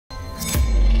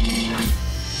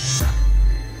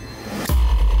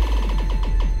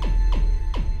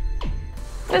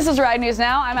This is Ride News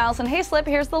Now. I'm Alison Haislip.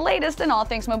 Here's the latest in all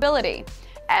things mobility.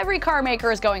 Every car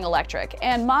maker is going electric,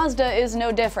 and Mazda is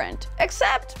no different.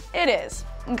 Except it is.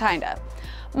 Kinda.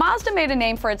 Mazda made a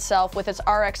name for itself with its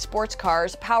RX sports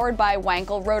cars powered by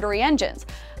Wankel rotary engines.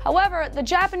 However, the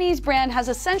Japanese brand has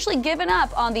essentially given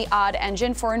up on the odd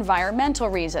engine for environmental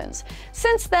reasons.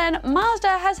 Since then,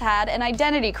 Mazda has had an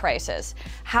identity crisis.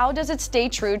 How does it stay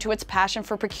true to its passion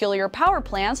for peculiar power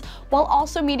plants while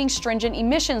also meeting stringent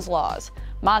emissions laws?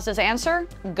 Mazda's answer?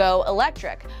 Go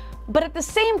electric. But at the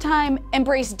same time,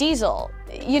 embrace diesel.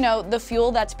 You know, the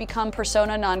fuel that's become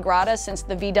persona non grata since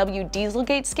the VW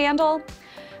Dieselgate scandal.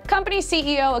 Company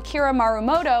CEO Akira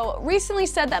Marumoto recently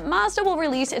said that Mazda will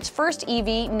release its first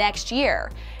EV next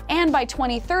year, and by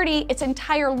 2030, its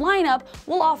entire lineup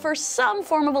will offer some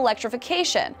form of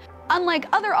electrification. Unlike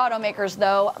other automakers,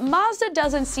 though, Mazda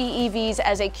doesn't see EVs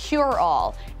as a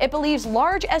cure-all. It believes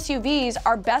large SUVs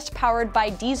are best powered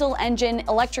by diesel engine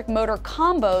electric motor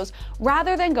combos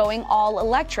rather than going all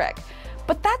electric.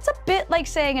 But that's a bit like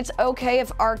saying it's okay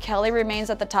if R. Kelly remains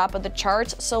at the top of the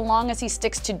charts so long as he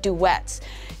sticks to duets.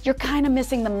 You're kind of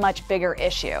missing the much bigger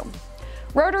issue.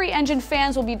 Rotary engine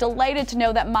fans will be delighted to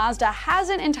know that Mazda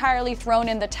hasn't entirely thrown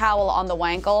in the towel on the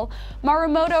Wankel.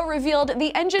 Marumoto revealed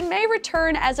the engine may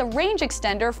return as a range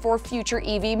extender for future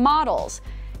EV models.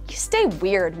 You stay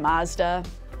weird, Mazda.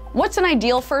 What's an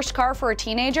ideal first car for a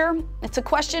teenager? It's a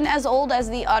question as old as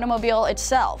the automobile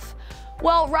itself.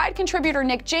 Well, Ride contributor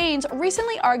Nick Janes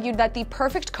recently argued that the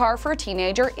perfect car for a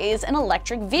teenager is an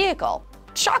electric vehicle.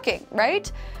 Shocking,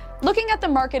 right? Looking at the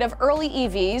market of early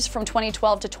EVs from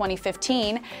 2012 to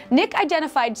 2015, Nick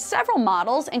identified several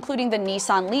models, including the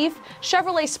Nissan Leaf,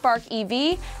 Chevrolet Spark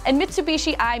EV, and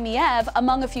Mitsubishi i-MiEV,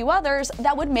 among a few others,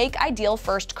 that would make ideal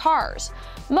first cars.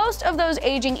 Most of those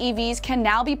aging EVs can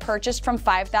now be purchased from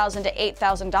 $5,000 to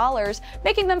 $8,000,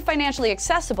 making them financially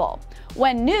accessible.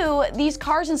 When new, these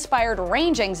cars inspired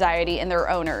range anxiety in their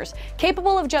owners,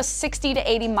 capable of just 60 to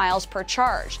 80 miles per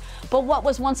charge. But what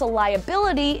was once a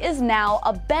liability is now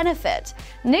a benefit.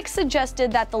 Nick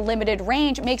suggested that the limited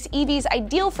range makes EVs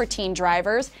ideal for teen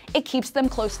drivers. It keeps them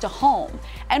close to home.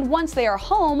 And once they are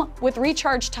home, with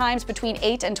recharge times between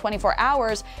 8 and 24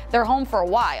 hours, they're home for a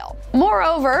while.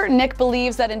 Moreover, Nick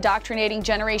believes that indoctrinating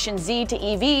Generation Z to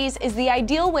EVs is the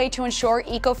ideal way to ensure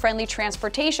eco-friendly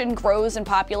transportation grows in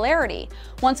popularity.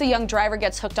 Once a young driver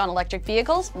gets hooked on electric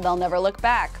vehicles, they'll never look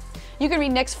back. You can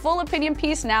read Nick's full opinion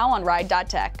piece now on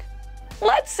Ride.Tech.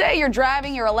 Let's say you're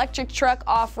driving your electric truck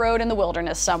off-road in the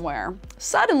wilderness somewhere.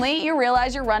 Suddenly, you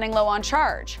realize you're running low on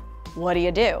charge. What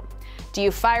do? Do you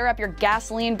fire up your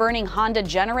gasoline-burning Honda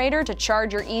generator to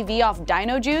charge your EV off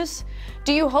dino juice?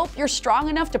 Do you hope you're strong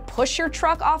enough to push your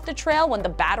truck off the trail when the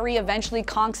battery eventually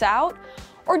conks out?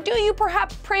 Or do you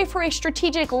perhaps pray for a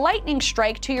strategic lightning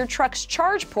strike to your truck's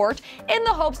charge port in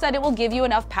the hopes that it will give you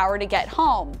enough power to get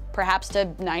home, perhaps to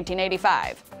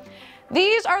 1985?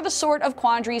 These are the sort of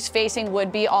quandaries facing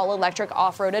would-be all-electric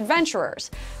off-road adventurers.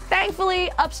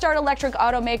 Thankfully, upstart electric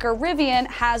automaker Rivian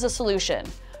has a solution.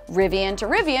 Rivian to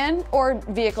Rivian, or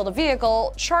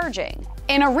vehicle-to-vehicle, charging.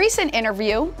 In a recent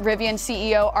interview, Rivian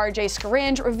CEO RJ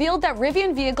Scaringe revealed that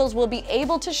Rivian vehicles will be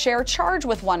able to share charge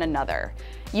with one another.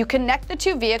 You connect the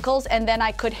two vehicles and then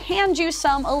I could hand you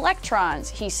some electrons,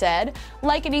 he said,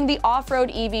 likening the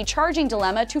off-road EV charging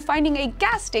dilemma to finding a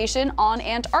gas station on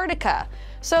Antarctica.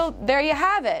 So there you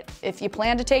have it. If you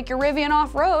plan to take your Rivian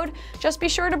off-road, just be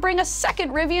sure to bring a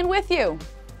second Rivian with you.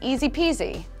 Easy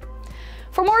peasy.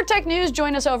 For more tech news,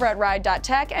 join us over at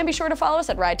Ride.Tech and be sure to follow us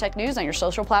at RideTechNews on your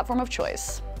social platform of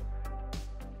choice.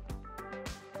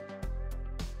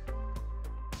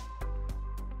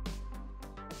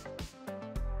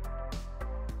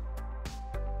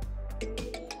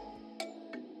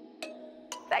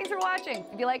 Thanks for watching.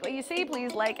 If you like what you see,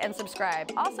 please like and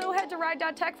subscribe. Also, head to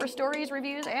Ride.Tech for stories,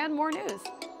 reviews, and more news.